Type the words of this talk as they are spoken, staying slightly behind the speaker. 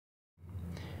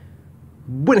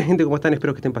Buena gente, ¿cómo están?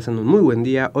 Espero que estén pasando un muy buen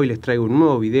día. Hoy les traigo un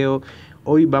nuevo video.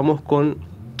 Hoy vamos con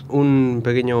un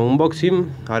pequeño unboxing.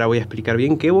 Ahora voy a explicar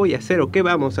bien qué voy a hacer o qué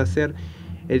vamos a hacer.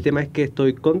 El tema es que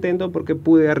estoy contento porque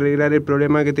pude arreglar el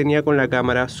problema que tenía con la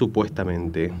cámara,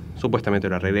 supuestamente. Supuestamente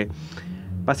lo arreglé.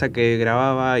 Pasa que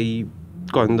grababa y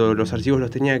cuando los archivos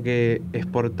los tenía que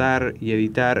exportar y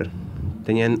editar,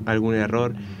 tenían algún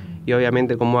error. Y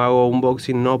obviamente como hago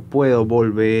unboxing no puedo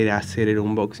volver a hacer el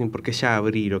unboxing porque ya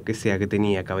abrí lo que sea que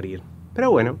tenía que abrir. Pero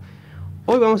bueno,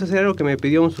 hoy vamos a hacer algo que me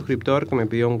pidió un suscriptor, que me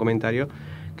pidió un comentario,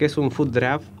 que es un FUT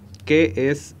draft, que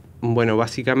es, bueno,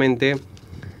 básicamente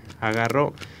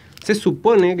agarro, se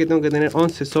supone que tengo que tener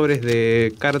 11 sobres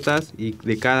de cartas y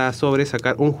de cada sobre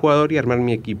sacar un jugador y armar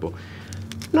mi equipo.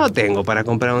 No tengo para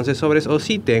comprar 11 sobres, o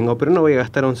sí tengo, pero no voy a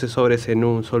gastar 11 sobres en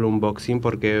un solo unboxing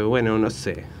porque, bueno, no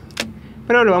sé.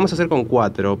 Pero lo vamos a hacer con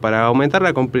 4 para aumentar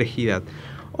la complejidad.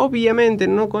 Obviamente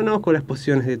no conozco las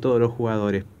posiciones de todos los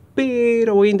jugadores,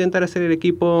 pero voy a intentar hacer el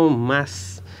equipo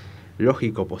más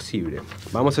lógico posible.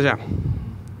 Vamos allá.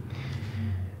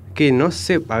 Que no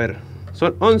sé, a ver,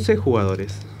 son 11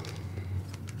 jugadores.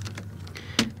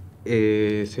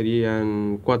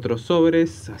 Serían 4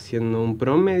 sobres, haciendo un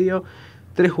promedio.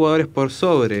 3 jugadores por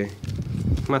sobre,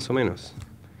 más o menos.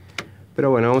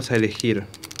 Pero bueno, vamos a elegir.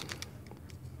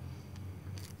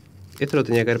 Esto lo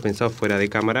tenía que haber pensado fuera de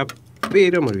cámara,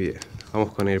 pero me olvidé.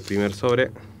 Vamos con el primer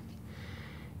sobre.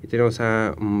 Y tenemos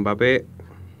a Mbappé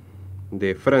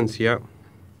de Francia.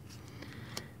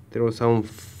 Tenemos a un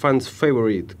fans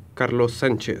favorite, Carlos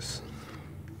Sánchez.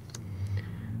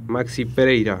 Maxi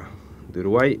Pereira de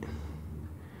Uruguay.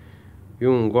 Y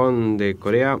un Gon de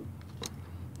Corea.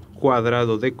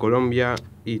 Cuadrado de Colombia.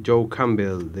 Y Joe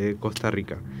Campbell de Costa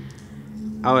Rica.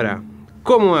 Ahora,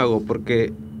 ¿cómo hago?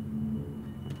 Porque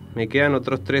me quedan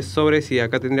otros 3 sobres y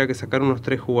acá tendría que sacar unos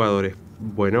 3 jugadores.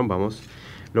 Bueno, vamos.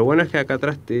 Lo bueno es que acá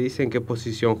atrás te dicen qué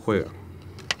posición juega.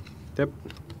 Yep.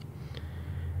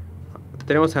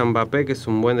 Tenemos a Mbappé, que es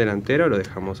un buen delantero. Lo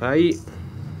dejamos ahí.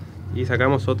 Y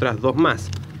sacamos otras 2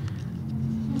 más.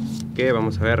 Que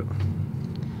vamos a ver.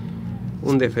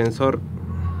 Un defensor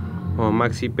como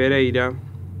Maxi Pereira.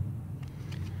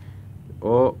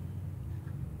 O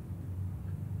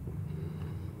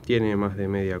tiene más de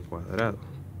media cuadrado,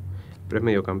 pero es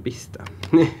mediocampista.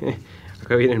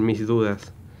 Acá vienen mis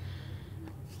dudas.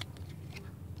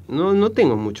 No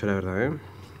tengo mucho, la verdad, ¿eh?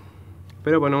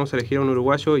 Pero bueno, vamos a elegir a un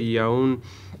uruguayo y a un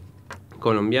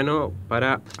colombiano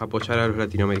para apoyar a los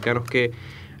latinoamericanos, que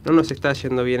no nos está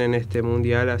yendo bien en este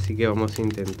mundial, así que vamos a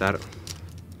intentar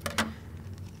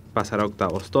pasar a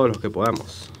octavos, todos los que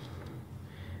podamos.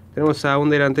 Tenemos a un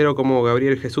delantero como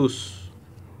Gabriel Jesús,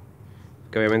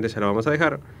 que obviamente ya lo vamos a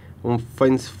dejar. Un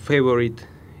fans favorite,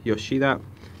 Yoshida.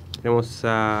 Tenemos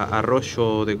a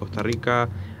Arroyo de Costa Rica,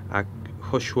 a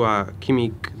Joshua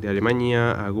Kimmich de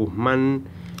Alemania, a Guzmán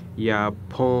y a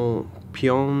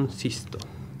Pion Sisto.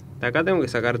 De acá tengo que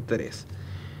sacar 3.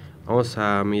 Vamos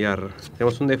a mirar.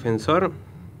 Tenemos un defensor.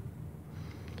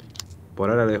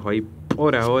 Por ahora lo dejo ahí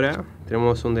por ahora.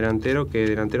 Tenemos un delantero, que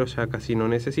delantero ya casi no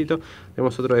necesito.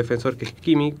 Tenemos otro defensor que es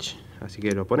Kimmich, así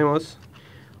que lo ponemos.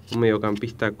 Un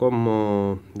mediocampista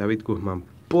como David Guzmán.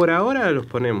 Por ahora los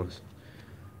ponemos.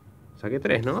 Saqué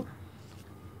 3, ¿no?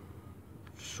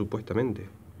 Supuestamente.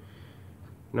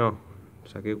 No,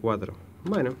 saqué 4.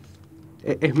 Bueno,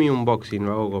 es mi unboxing,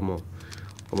 lo hago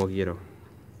como quiero.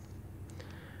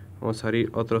 Vamos a abrir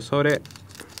otro sobre.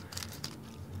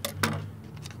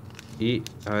 Y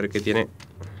a ver qué tiene.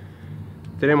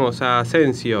 Tenemos a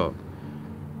Asensio.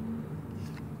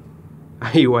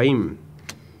 A Higuaín.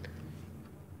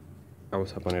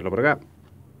 Vamos a ponerlo por acá.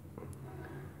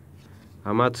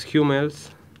 A Mats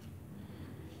Hummels.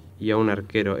 Y a un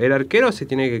arquero. El arquero se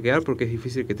tiene que quedar porque es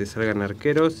difícil que te salgan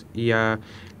arqueros. Y a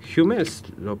Hummels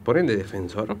lo ponen de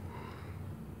defensor.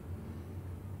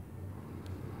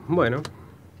 Bueno.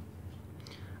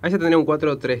 Ahí ya tendría un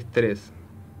 4-3-3.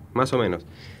 Más o menos.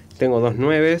 Tengo 2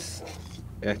 9s.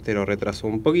 Este lo retraso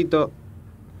un poquito.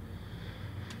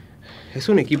 Es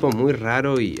un equipo muy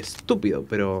raro y estúpido,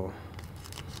 pero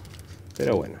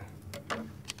bueno.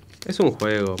 Es un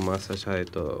juego más allá de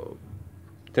todo.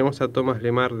 Tenemos a Thomas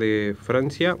Lemar de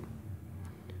Francia.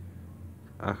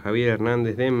 A Javier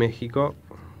Hernández de México.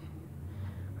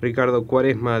 Ricardo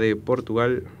Quaresma de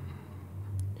Portugal.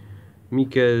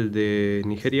 Mikel de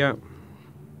Nigeria.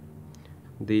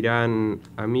 De Irán,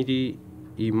 Amiri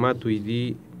y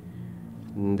Matuidi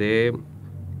de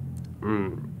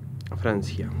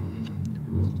Francia.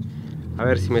 A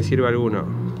ver si me sirve alguno.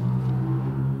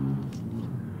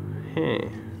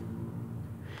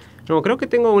 No, creo que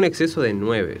tengo un exceso de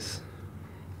 9s.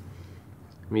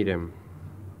 Miren.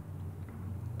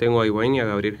 Tengo a Igual y a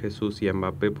Gabriel Jesús y a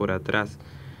Mbappé por atrás.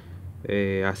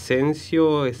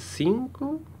 Asensio es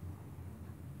 5.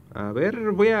 A ver,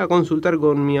 voy a consultar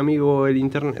con mi amigo el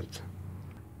internet.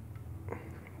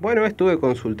 Bueno, estuve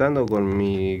consultando con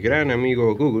mi gran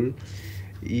amigo Google.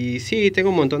 Y sí,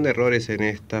 tengo un montón de errores en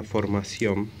esta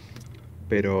formación.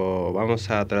 Pero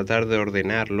vamos a tratar de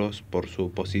ordenarlos por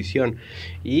su posición.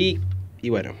 Y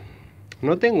bueno,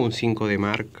 no tengo un 5 de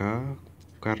marca.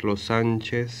 Carlos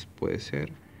Sánchez, puede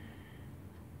ser.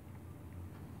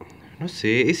 No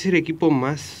sé, es el equipo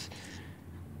más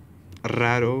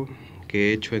raro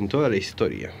que he hecho en toda la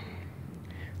historia.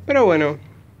 Pero bueno,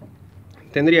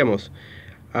 tendríamos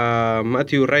a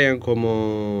Matthew Ryan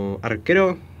como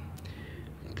arquero.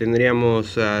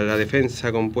 Tendríamos a la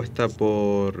defensa compuesta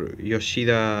por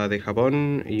Yoshida de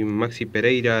Japón y Maxi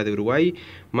Pereira de Uruguay.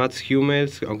 Mats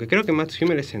Hummels, aunque creo que Mats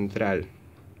Hummels es central.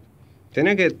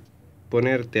 Tenía que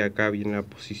ponerte acá bien la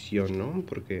posición, ¿no?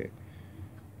 Porque...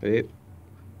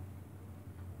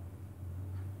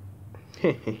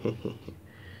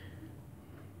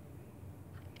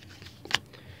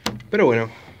 Pero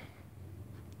bueno,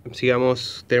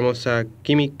 sigamos. Tenemos a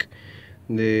Kimmich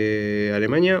de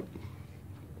Alemania.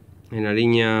 En la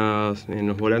línea, en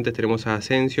los volantes tenemos a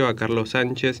Asensio, a Carlos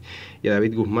Sánchez y a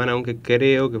David Guzmán, aunque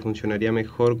creo que funcionaría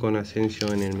mejor con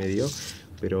Asensio en el medio,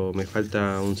 pero me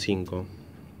falta un 5.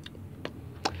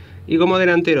 Y como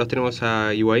delanteros tenemos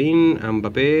a Higuaín, a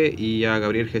Mbappé y a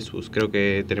Gabriel Jesús. Creo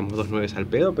que tenemos 2 9 al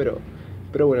pedo, pero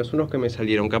bueno, son los que me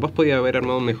salieron. Capaz podía haber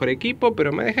armado un mejor equipo,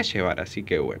 pero me dejé llevar, así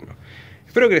que bueno.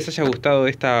 Espero que les haya gustado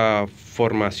esta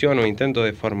formación o intento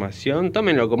de formación.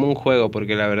 Tómenlo como un juego,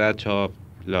 porque la verdad yo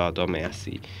lo tomé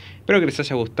así. Espero que les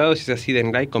haya gustado. Si es así,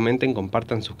 den like, comenten,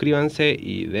 compartan, suscríbanse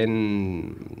y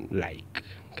den like,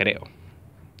 creo.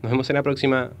 Nos vemos en la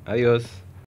próxima. Adiós.